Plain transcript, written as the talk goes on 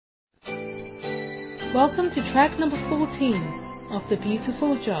Welcome to track number 14 of The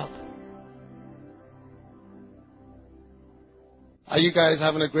Beautiful Job. Are you guys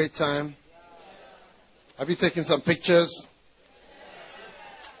having a great time? Have you taken some pictures?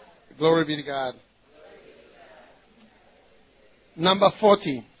 Glory be to God. Number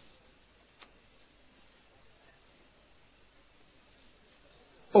 40.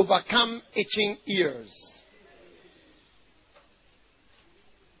 Overcome itching ears.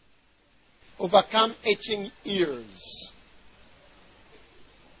 Overcome itching ears.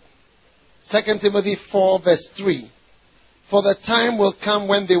 2 Timothy 4 verse 3. For the time will come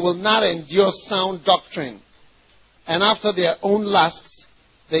when they will not endure sound doctrine, and after their own lusts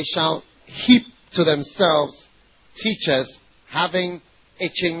they shall heap to themselves teachers having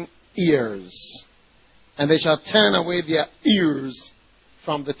itching ears, and they shall turn away their ears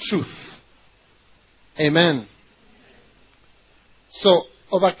from the truth. Amen. So,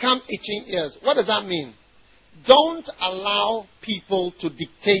 overcome itching ears. What does that mean? Don't allow people to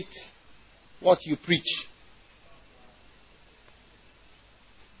dictate what you preach.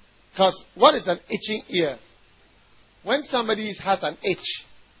 Because what is an itching ear? When somebody has an itch,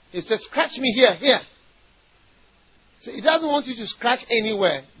 he says, scratch me here, here. So he doesn't want you to scratch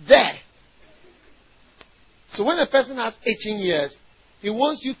anywhere, there. So when a person has itching ears, he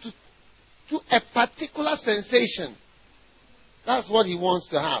wants you to do a particular sensation. That's what he wants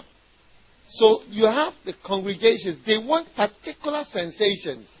to have. So you have the congregations, they want particular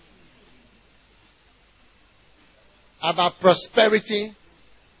sensations about prosperity,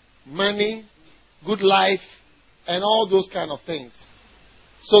 money, good life, and all those kind of things.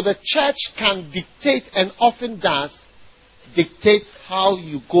 So the church can dictate, and often does, dictate how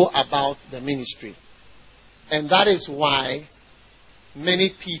you go about the ministry. And that is why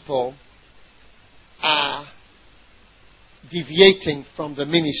many people are deviating from the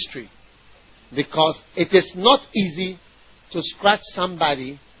ministry. Because it is not easy to scratch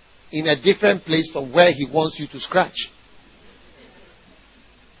somebody in a different place from where he wants you to scratch.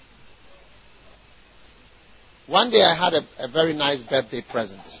 One day I had a very nice birthday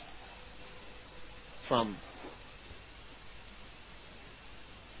present from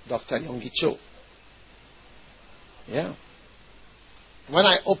Dr. Yonggi Cho. Yeah. When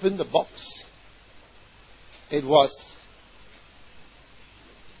I opened the box, it was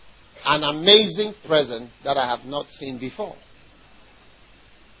an amazing present that I have not seen before.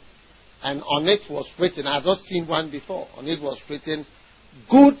 And on it was written, I have not seen one before, on it was written,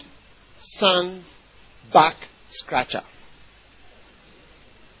 Good Son's Back Scratcher.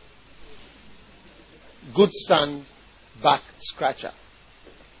 Good Son's Back Scratcher.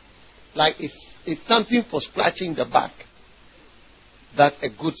 Like it's something for scratching the back that a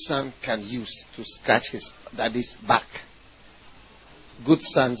good son can use to scratch his daddy's back. Good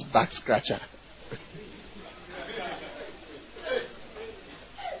Son's Back Scratcher.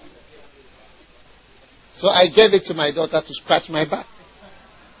 So I gave it to my daughter to scratch my back.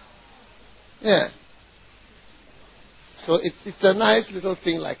 Yeah. So it's a nice little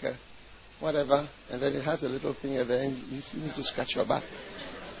thing, like a whatever, and then it has a little thing at the end. You use it to scratch your back.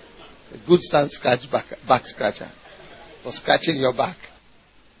 A good son back scratcher for scratching your back.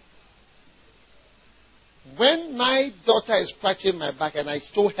 When my daughter is scratching my back and I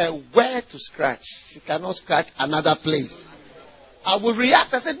told her where to scratch, she cannot scratch another place, I will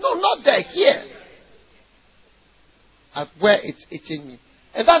react. I said, no, not there, here. At where it's itching me.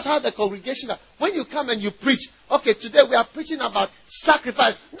 And that's how the congregation are. When you come and you preach, okay, today we are preaching about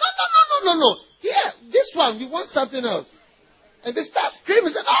sacrifice. No. Here, this one, we want something else. And they start screaming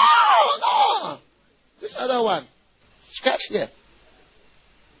and say, no. This other one, scratch here.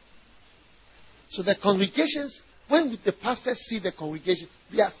 So the congregations, when the pastors see the congregation,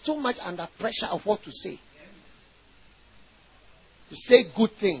 they are so much under pressure of what to say. To say good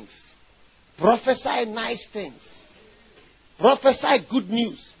things. Prophesy nice things. Prophesy good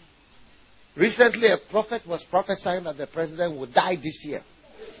news. Recently, a prophet was prophesying that the president would die this year.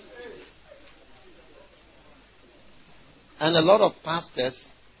 And a lot of pastors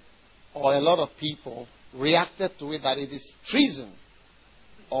or a lot of people reacted to it that it is treason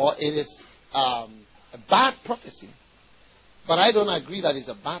or it is a bad prophecy. But I don't agree that it's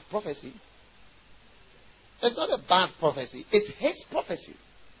a bad prophecy. It's not a bad prophecy. It's his prophecy.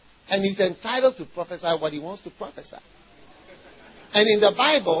 And he's entitled to prophesy what he wants to prophesy. And in the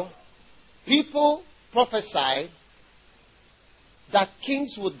Bible, people prophesied that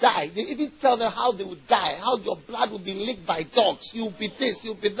kings would die. They even tell them how they would die, how your blood would be licked by dogs. You'll be this,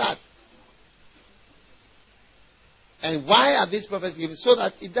 you'll be that. And why are these prophecies given? So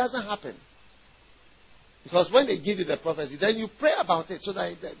that it doesn't happen. Because when they give you the prophecy, then you pray about it so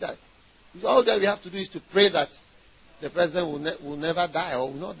that All that we have to do is to pray that the president will never die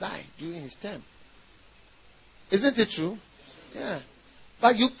or will not die during his term. Isn't it true? Yeah.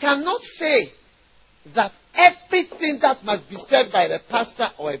 But you cannot say that everything that must be said by the pastor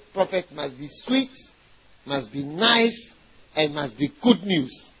or a prophet must be sweet, must be nice, and must be good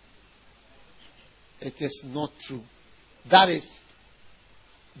news. It is not true. That is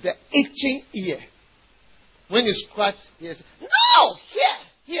the itching ear. When you scratch, you say, no,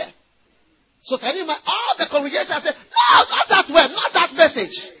 here. So can you imagine? All the congregation say, no, not that word, not that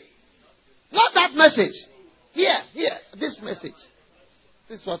message. Not that message. Here, this message.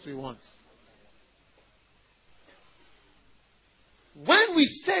 This is what we want. When we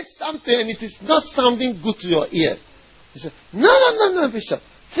say something and it is not sounding good to your ear, you say, no, Bishop.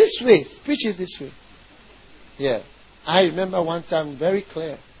 This way. Preach it this way. Yeah. I remember one time very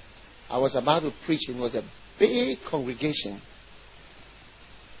clear. I was about to preach. It was a big congregation.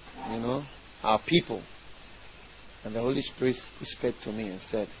 You know, our people. And the Holy Spirit whispered to me and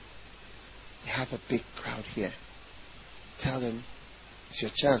said, you have a big crowd here. Tell them, it's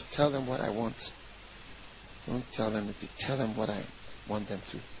your chance. Tell them what I want. Don't tell them if you tell them what I want them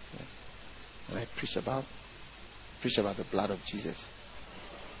to. Yeah. And I preach about the blood of Jesus.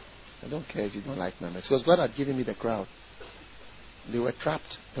 I don't care if you don't like my message. Because God had given me the crowd. They were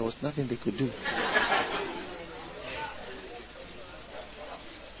trapped. There was nothing they could do.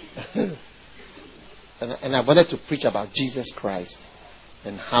 and I wanted to preach about Jesus Christ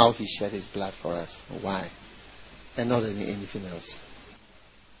and how He shed His blood for us. Why? And not anything else.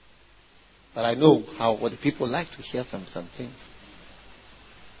 But I know what the people like to hear from some things.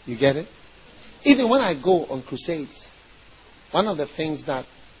 You get it? Even when I go on crusades, one of the things that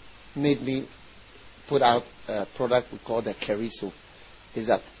made me put out a product we call the Keriso is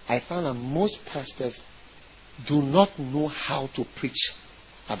that I found that most pastors do not know how to preach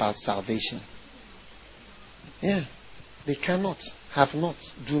about salvation. Yeah. They cannot, have not,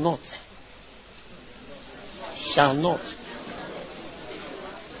 do not, shall not.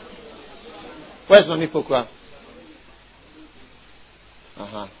 Where's Mami Pokua?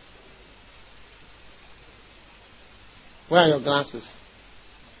 Where are your glasses?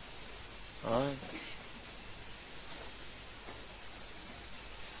 All right.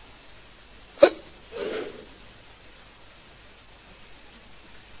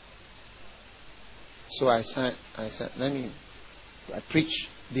 So I said, I preach.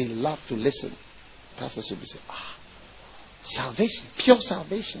 They love to listen. Pastors will be saying, salvation, pure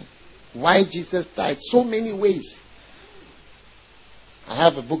salvation. Why Jesus died, so many ways. I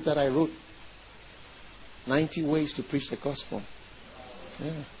have a book that I wrote, 90 ways to preach the gospel.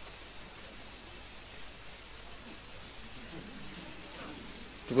 Yeah.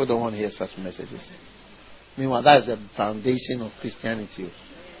 People don't want to hear such messages. Meanwhile, that is the foundation of Christianity.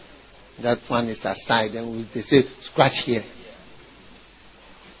 That one is aside, and they say, scratch here.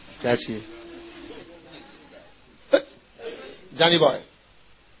 Scratch here. Johnny boy.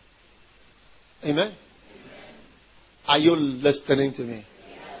 Amen? Are you listening to me?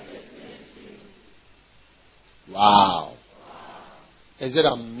 Wow. Is it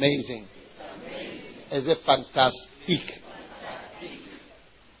amazing? Is it fantastic?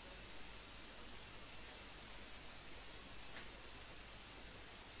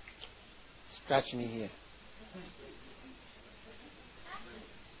 Scratch me here.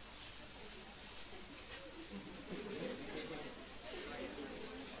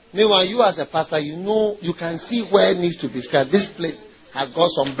 Meanwhile, you as a pastor, you know, you can see where it needs to be scratched. This place has got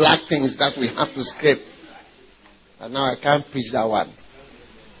some black things that we have to scrape. And now I can't preach that one.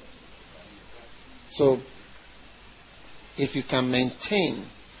 So, if you can maintain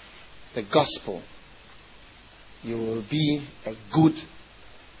the gospel, you will be a good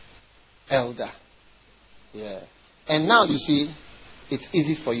elder. Yeah. And now you see, it's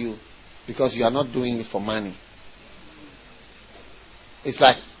easy for you because you are not doing it for money. It's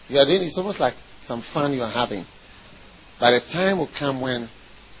like you are doing. It's almost like some fun you are having. By the time will come when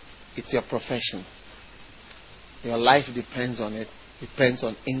it's your profession. Your life depends on it. Depends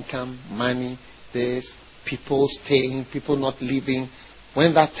on income, money, this, people staying, people not leaving.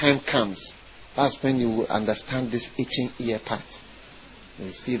 When that time comes, that's when you will understand this itching ear part. You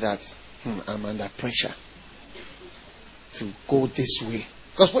see that I'm under pressure to go this way.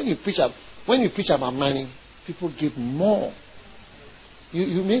 Because when you preach about money, people give more.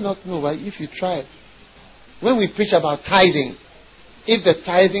 You may not know, but if you try it. When we preach about tithing, if the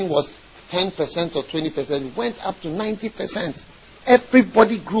tithing was 10% or 20%, it went up to 90%.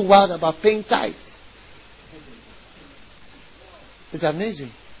 Everybody grew wild about paying tithes. It's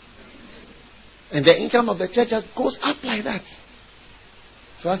amazing. And the income of the church just goes up like that.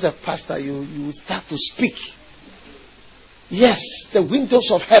 So as a pastor, you start to speak. Yes, the windows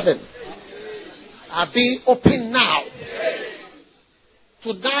of heaven are being opened now.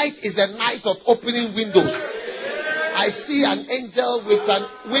 Tonight is a night of opening windows. I see an angel with a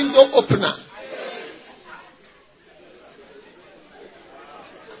window opener.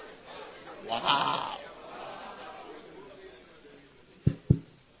 Wow.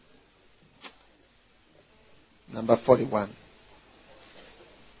 Number 41.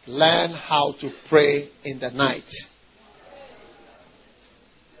 Learn how to pray in the night.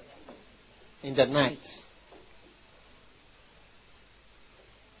 In the night.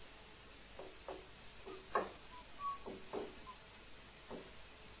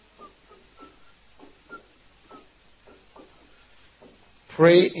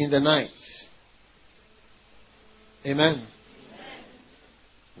 Pray in the night. Amen.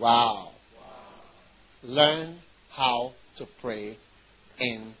 Wow. Learn how to pray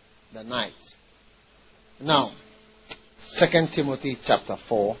in the night. Now, 2 Timothy chapter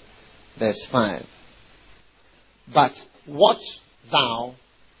 4, verse 5. But watch thou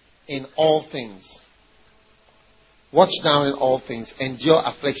in all things. Watch thou in all things. Endure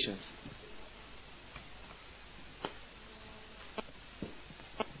afflictions.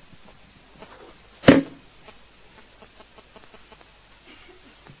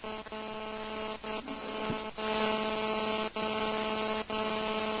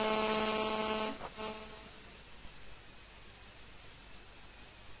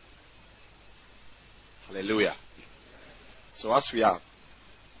 Hallelujah. So as we are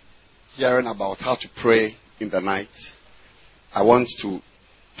hearing about how to pray in the night, I want to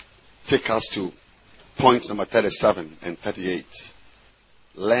take us to points number 37 and 38.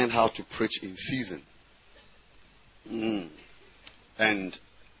 Learn how to preach in season. And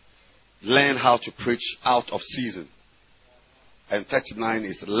learn how to preach out of season. And 39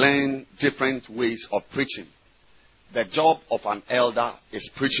 is learn different ways of preaching. The job of an elder is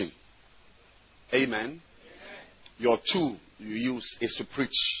preaching. Amen. Your tool you use is to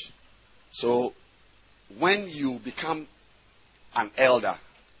preach. So when you become an elder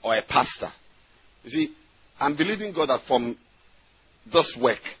or a pastor, you see, I'm believing God that from this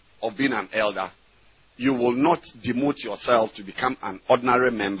work of being an elder, you will not demote yourself to become an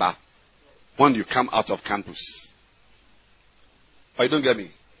ordinary member when you come out of campus. Oh, you don't get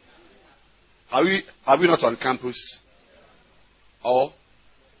me? Are we not on campus? Or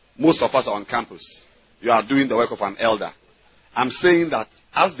most of us are on campus. You are doing the work of an elder. I'm saying that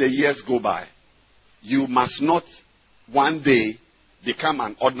as the years go by, you must not one day become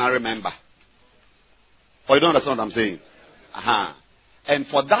an ordinary member. Or you don't understand what I'm saying? And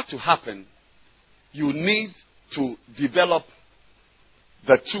for that to happen, you need to develop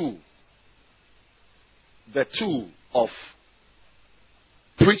the tool of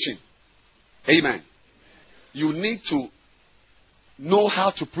preaching. Amen. You need to know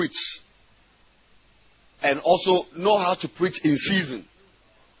how to preach. And also know how to preach in season.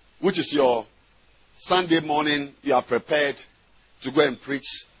 Which is your Sunday morning, you are prepared to go and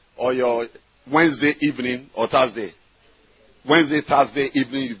preach. Or your Wednesday evening or Thursday. Wednesday, Thursday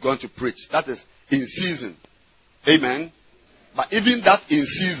evening, you're going to preach. That is in season. Amen. But even that in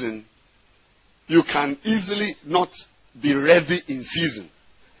season, you can easily not be ready in season.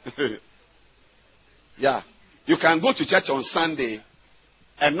 Yeah. You can go to church on Sunday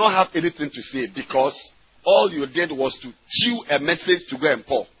and not have anything to say because all you did was to chew a message to go and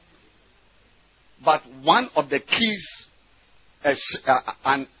pour. But one of the keys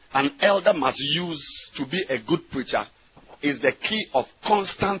an elder must use to be a good preacher is the key of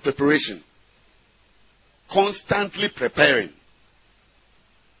constant preparation. Constantly preparing.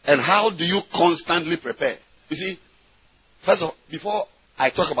 And how do you constantly prepare? You see, first of all, before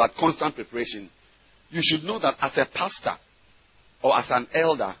I talk about constant preparation, you should know that as a pastor or as an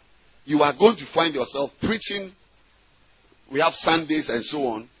elder, you are going to find yourself preaching. We have Sundays and so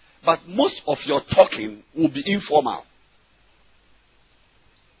on. But most of your talking will be informal.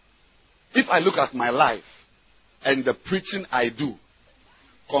 If I look at my life and the preaching I do,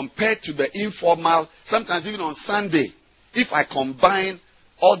 compared to the informal, sometimes even on Sunday, if I combine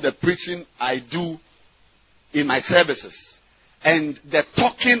all the preaching I do in my services and the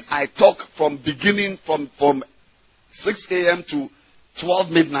talking I talk from beginning from 6 a.m. to 12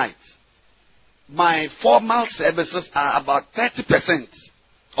 midnight, my formal services are about 30%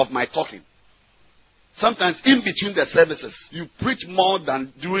 of my talking. Sometimes in between the services, you preach more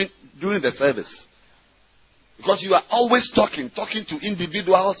than during the service. Because you are always talking to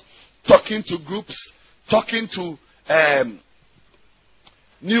individuals, talking to groups, talking to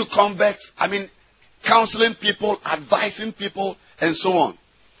new converts. I mean, counseling people, advising people, and so on.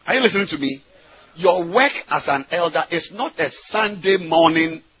 Are you listening to me? Your work as an elder is not a Sunday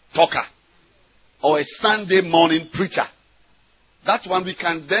morning talker or a Sunday morning preacher. That one we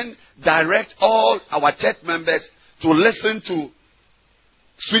can then direct all our church members to listen to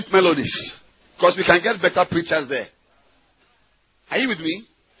sweet melodies. Because we can get better preachers there. Are you with me?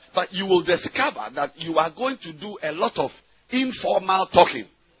 But you will discover that you are going to do a lot of informal talking.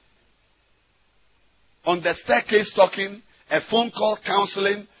 On the staircase talking, a phone call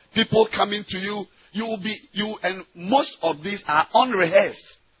counseling, people coming to you. And most of these are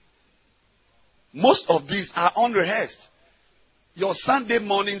unrehearsed. Most of these are unrehearsed. Your Sunday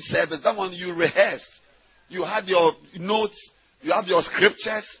morning service, that one you rehearsed. You had your notes, you have your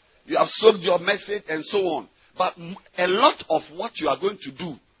scriptures, you have soaked your message and so on. But a lot of what you are going to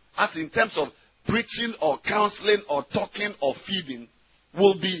do, as in terms of preaching or counseling or talking or feeding,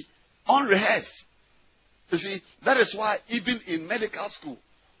 will be unrehearsed. You see, that is why even in medical school,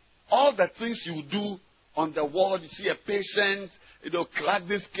 all the things you do on the ward, you see a patient, crack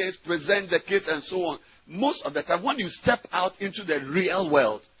this case, present the case and so on. Most of the time, when you step out into the real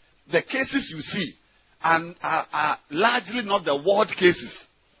world, the cases you see are largely not the ward cases.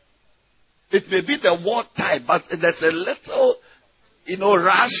 It may be the ward type, but there's a little,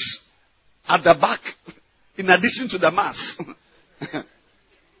 rush at the back in addition to the mass.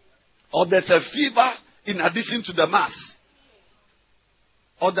 Or there's a fever in addition to the mass.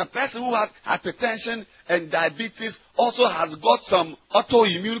 Or the person who has hypertension and diabetes also has got some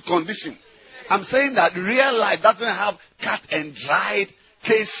autoimmune condition. I'm saying that real life doesn't have cut and dried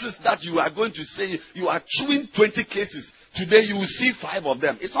cases that you are going to say you are chewing 20 cases. Today you will see 5 of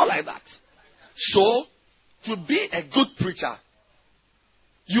them. It's not like that. So, to be a good preacher,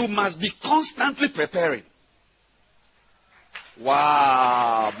 you must be constantly preparing.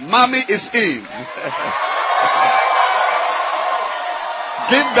 Wow. Mommy is in.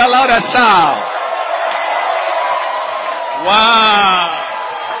 Give the Lord a shout. Wow.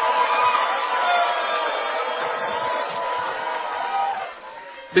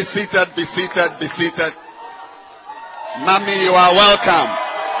 Be seated, be seated, be seated. Mommy, you are welcome.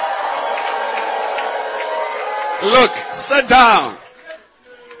 Look, sit down.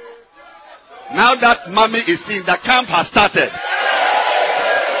 Now that mommy is in, the camp has started.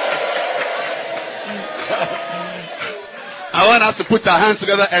 I want us to put our hands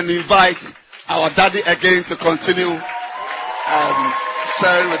together and invite our daddy again to continue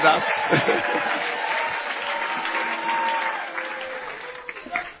sharing with us.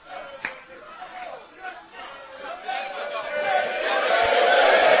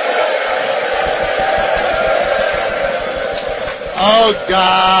 Oh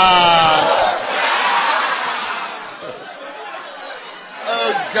God.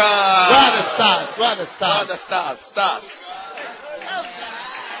 Oh God. Where are the stars? Where are the stars? Where are the stars? Stars.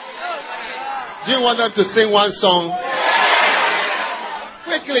 Do you want them to sing one song?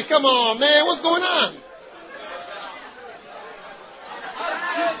 Quickly, come on, man. What's going on?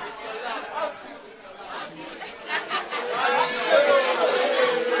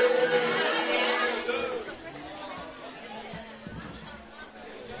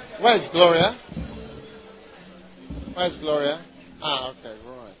 Where's Gloria? Where's Gloria? Okay,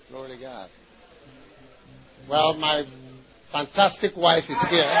 right. Glory to God. Well, my fantastic wife is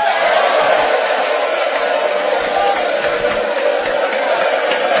here.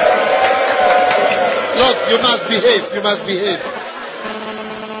 Look, you must behave. You must behave.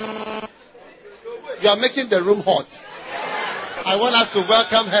 You are making the room hot. I want us to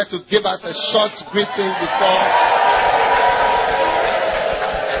welcome her to give us a short greeting before.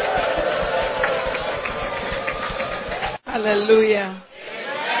 Hallelujah.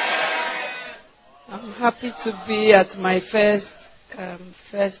 I'm happy to be at my first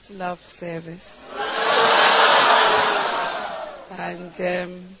love service.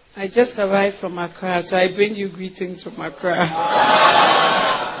 And I just arrived from Accra, so I bring you greetings from Accra.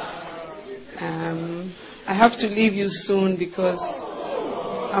 I have to leave you soon because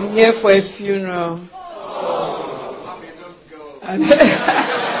I'm here for a funeral.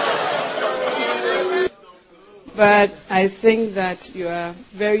 But I think that you are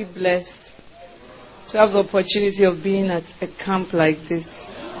very blessed to have the opportunity of being at a camp like this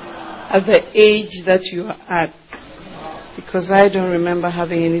at the age that you are at. Because I don't remember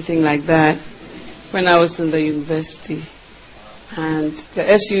having anything like that when I was in the university. And the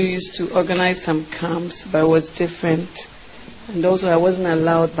SU used to organize some camps, but it was different. And also I wasn't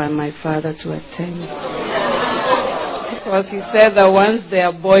allowed by my father to attend. Because he said that once there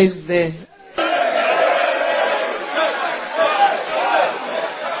are boys there,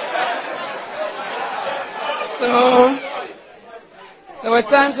 so There were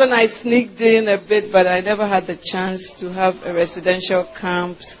times when I sneaked in a bit, but I never had the chance to have a residential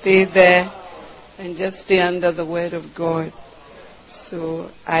camp, stay there, and just stay under the word of God.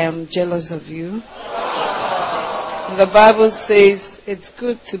 So I am jealous of you. The Bible says it's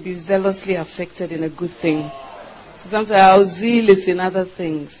good to be zealously affected in a good thing. So sometimes our zeal is in other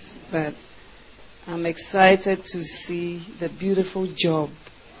things, but I'm excited to see the beautiful job.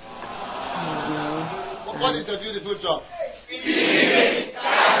 What is the beautiful job? Feeding,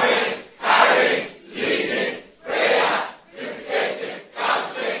 carrying, leading, prayer, visitation,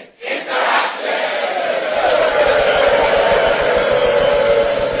 counseling, interaction.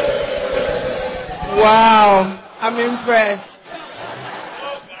 Wow, I'm impressed.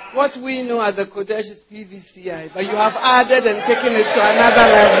 What we know at the Kodesh is PVCI, but you have added and taken it to another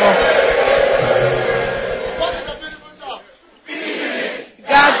level. What is the beautiful job?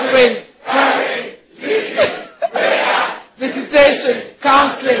 Gathering, visitation,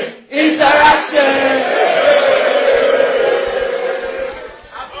 counseling, interaction.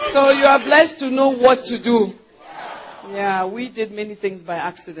 So you are blessed to know what to do. Yeah, we did many things by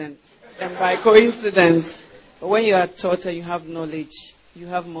accident and by coincidence. But when you are taught and you have knowledge, you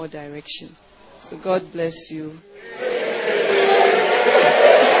have more direction. So God bless you.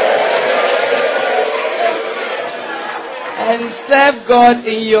 And serve God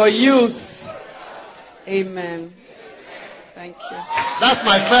in your youth. Amen. Thank you. That's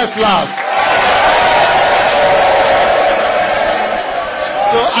my first love.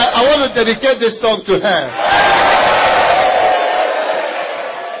 So I want to dedicate this song to her.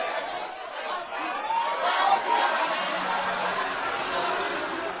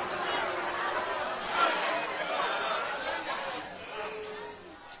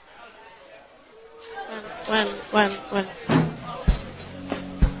 One.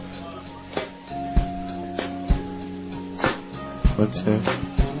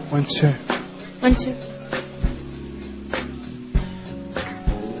 One, two.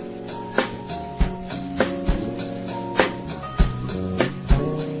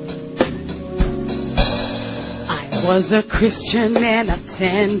 I was a Christian and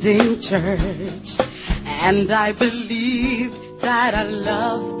attending church, and I believed that I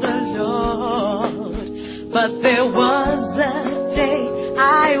loved the Lord. But there was a day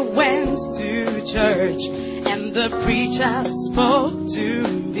I went to church, and the preacher spoke to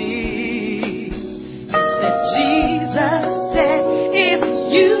me. He said, Jesus said, if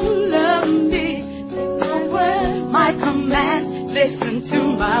you love me, obey my command, listen to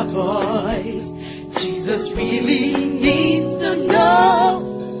my voice. Jesus really needs to know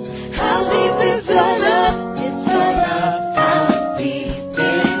how deep is your love. It's your love. How deep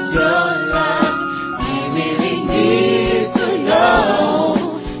is your love? He really needs to know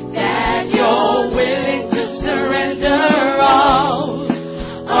that you're willing to surrender all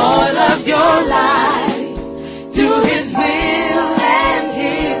of your life to His will and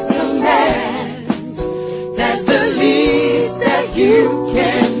His commands. That's the least that you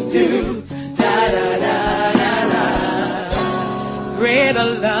can do. Greater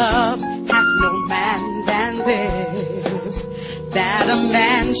love hath no man than this, that a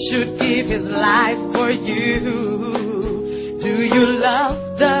man should give his life for you. Do you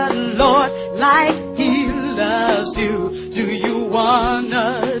love the Lord like He loves you? Do you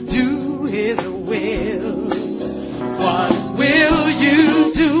wanna do His will? What will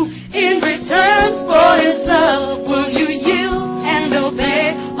you do in return for His love? Will you yield and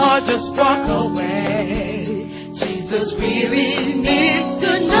obey, or just walk away? Jesus really needs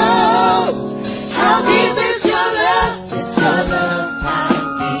to know how deep is your love. Is your love? How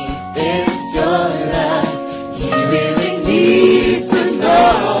deep is your love? He really needs to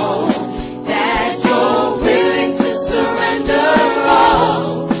know that you're willing to surrender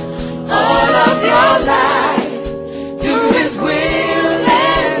all of your life to His will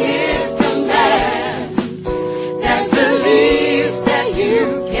and His command. That's the least that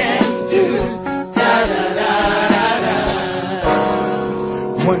you can do.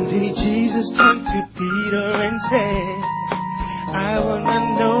 One day Jesus turned to Peter and said, I wanna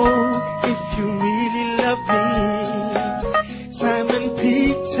know if you really love me. Simon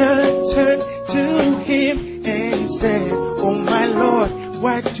Peter turned to Him and said, oh my Lord,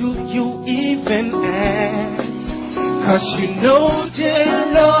 why do you even ask? 'Cause you know, dear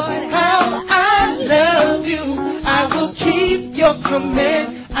Lord, how I love you. I will keep your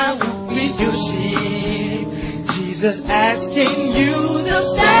command, I will feed your sheep. Jesus asking you the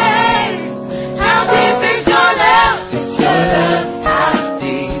same. How deep is your love? It's your love. How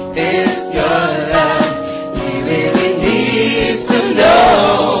deep is your love? He really needs to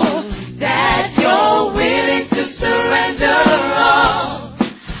know that you're willing to surrender all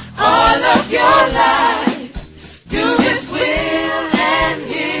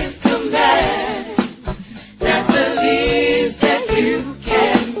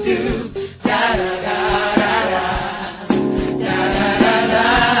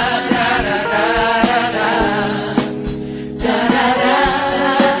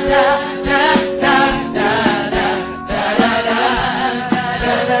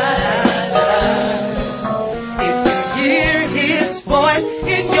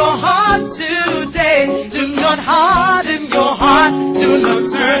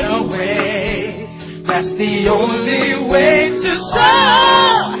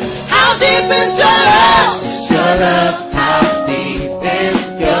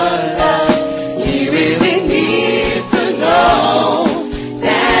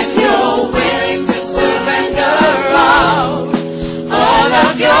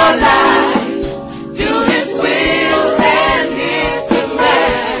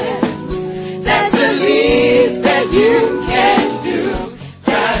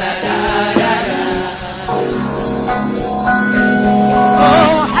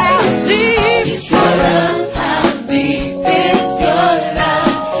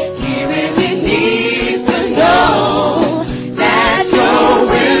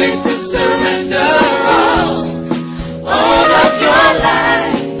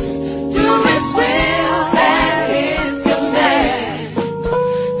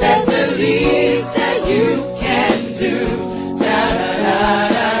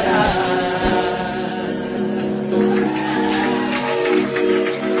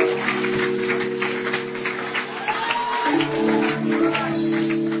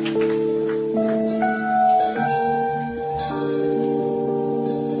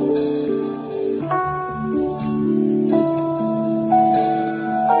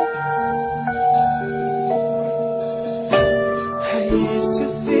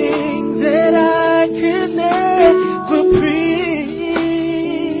will preach,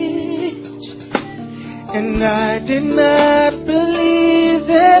 and I did not believe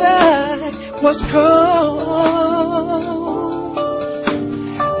that I was called,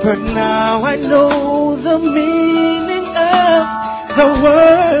 but now I know the meaning of the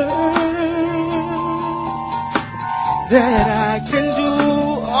word, that I can do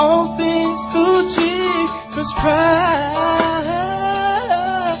all things through Jesus Christ.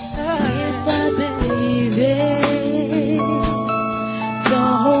 If I believe it, the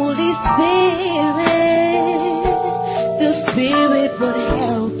Holy Spirit, the Spirit would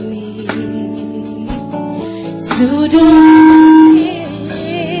help me to do it.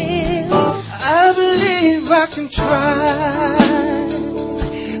 I believe I can try.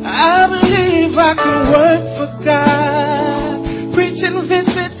 I believe I can work for God, preaching,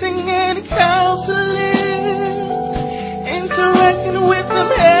 visiting, and counseling, interacting with them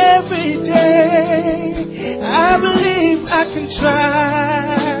every day. I believe I can try.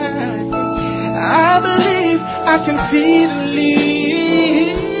 I believe I can feed and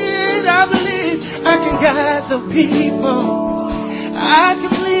lead. I believe I can guide the people. I can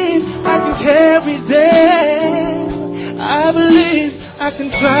believe I can carry them. I believe I can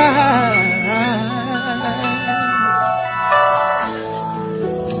try.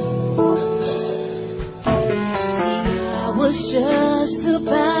 I was just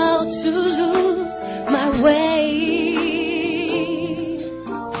about to lose my way.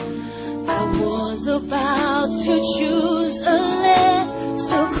 I was about to choose a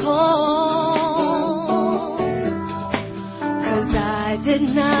lesser call, 'cause I did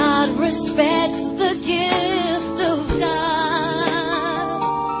not respect the gift of God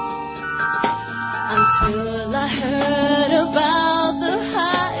until I heard about the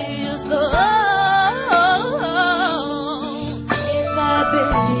highest love. If I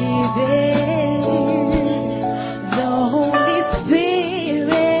believe it, the Holy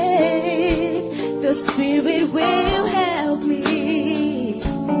Spirit, the Spirit will help me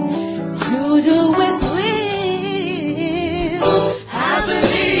to do His will. I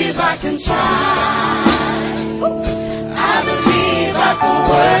believe I can try. I believe I can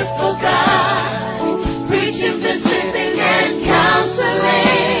work for God, preaching, visiting, and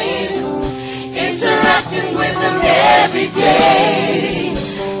counseling, interacting with them every day.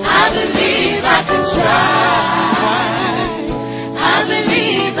 I believe I can try. I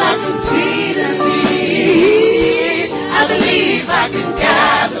believe I can feed and lead. I believe I can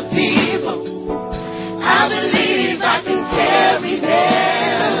gather people. I believe I can carry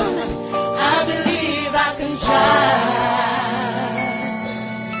them. I believe I can try.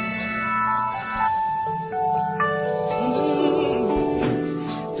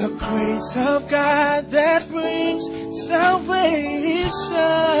 The grace of God that brings salvation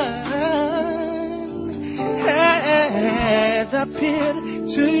has appeared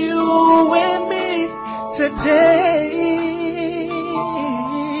to you and me today,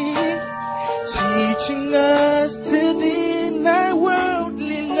 teaching us to deny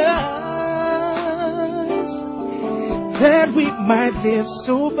worldly lusts, that we might live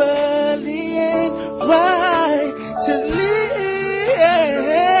soberly and righteously.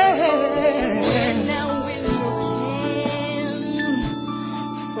 Now we're looking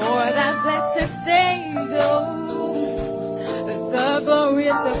for that blessed Savior, the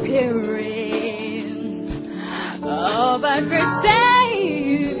glorious appearing of our great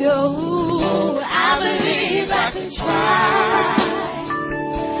Savior. I believe I can try.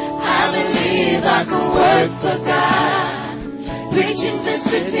 I believe I can work for God, preaching,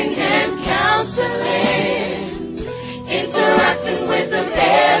 visiting, and counseling, interacting with them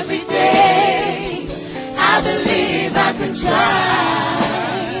every day. I believe I can try.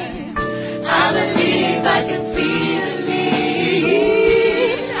 I believe I can feed and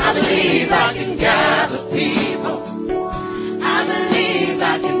lead. I believe I can gather people. I believe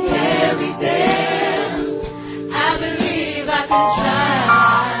I can carry them. I believe I can try.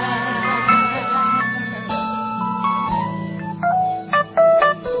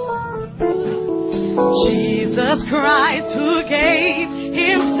 Jesus Christ, who gave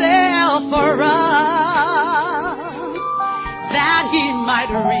Himself for us, that He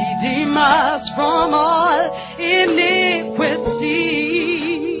might redeem us from all iniquity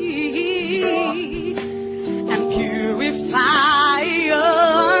and purify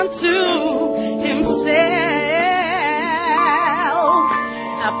unto Himself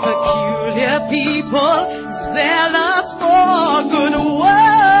a peculiar people, zealous for good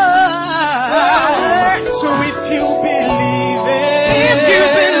works. So if you believe it,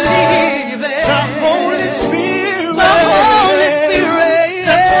 the Holy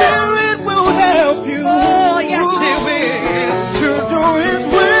Spirit will help you. Oh, yes, it will.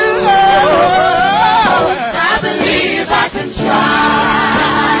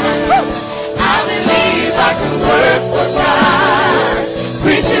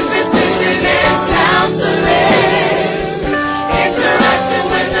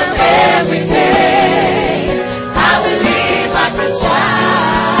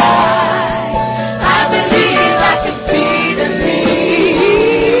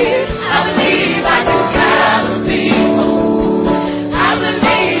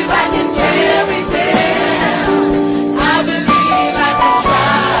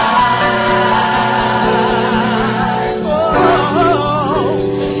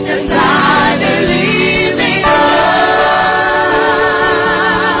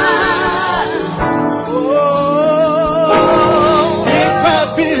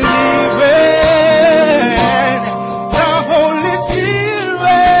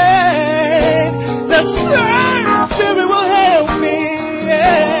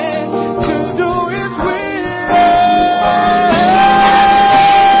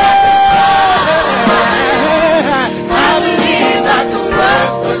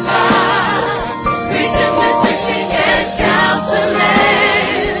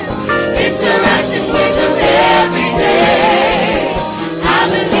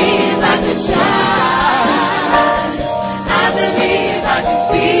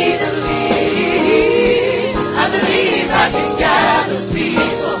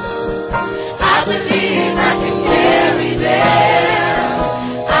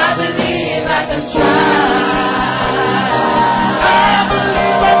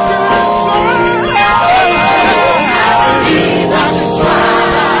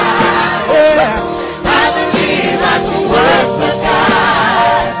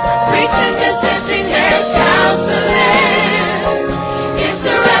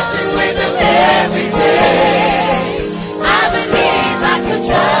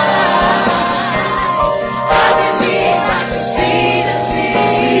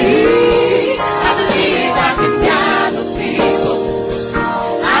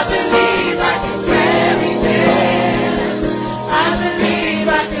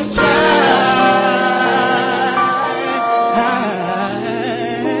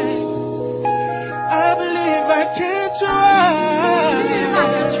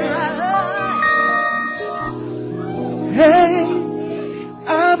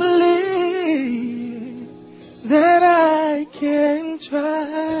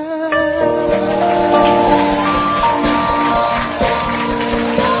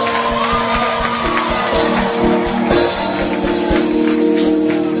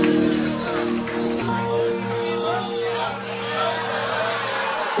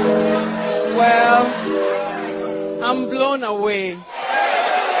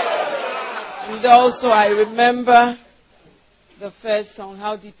 And also I remember the first song,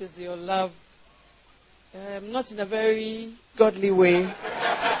 How Deep Is Your Love? Not in a very godly way.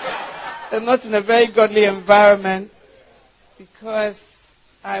 And not in a very godly environment. Because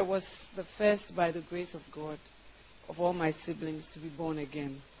I was the first, by the grace of God, of all my siblings to be born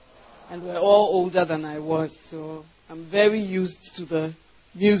again. And we're all older than I was. So I'm very used to the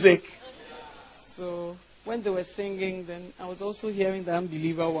music. So when they were singing, then I was also hearing the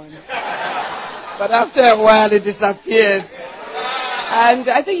unbeliever one. But after a while, it disappeared. And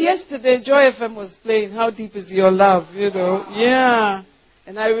I think yesterday, Joy FM was playing, How Deep Is Your Love, Yeah.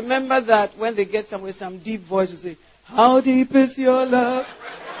 And I remember that when they get somewhere, some deep voice will say, How deep is your love?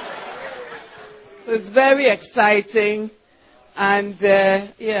 So it's very exciting. And,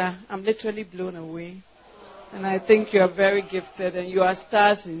 I'm literally blown away. And I think you are very gifted, and you are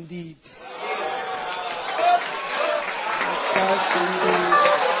stars indeed.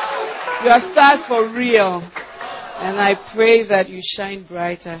 You are stars for real. And I pray that you shine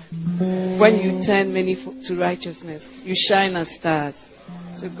brighter. When you turn many to righteousness, you shine as stars.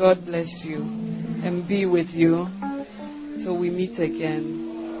 So God bless you and be with you till we meet again.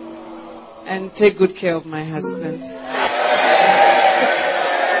 And take good care of my husband.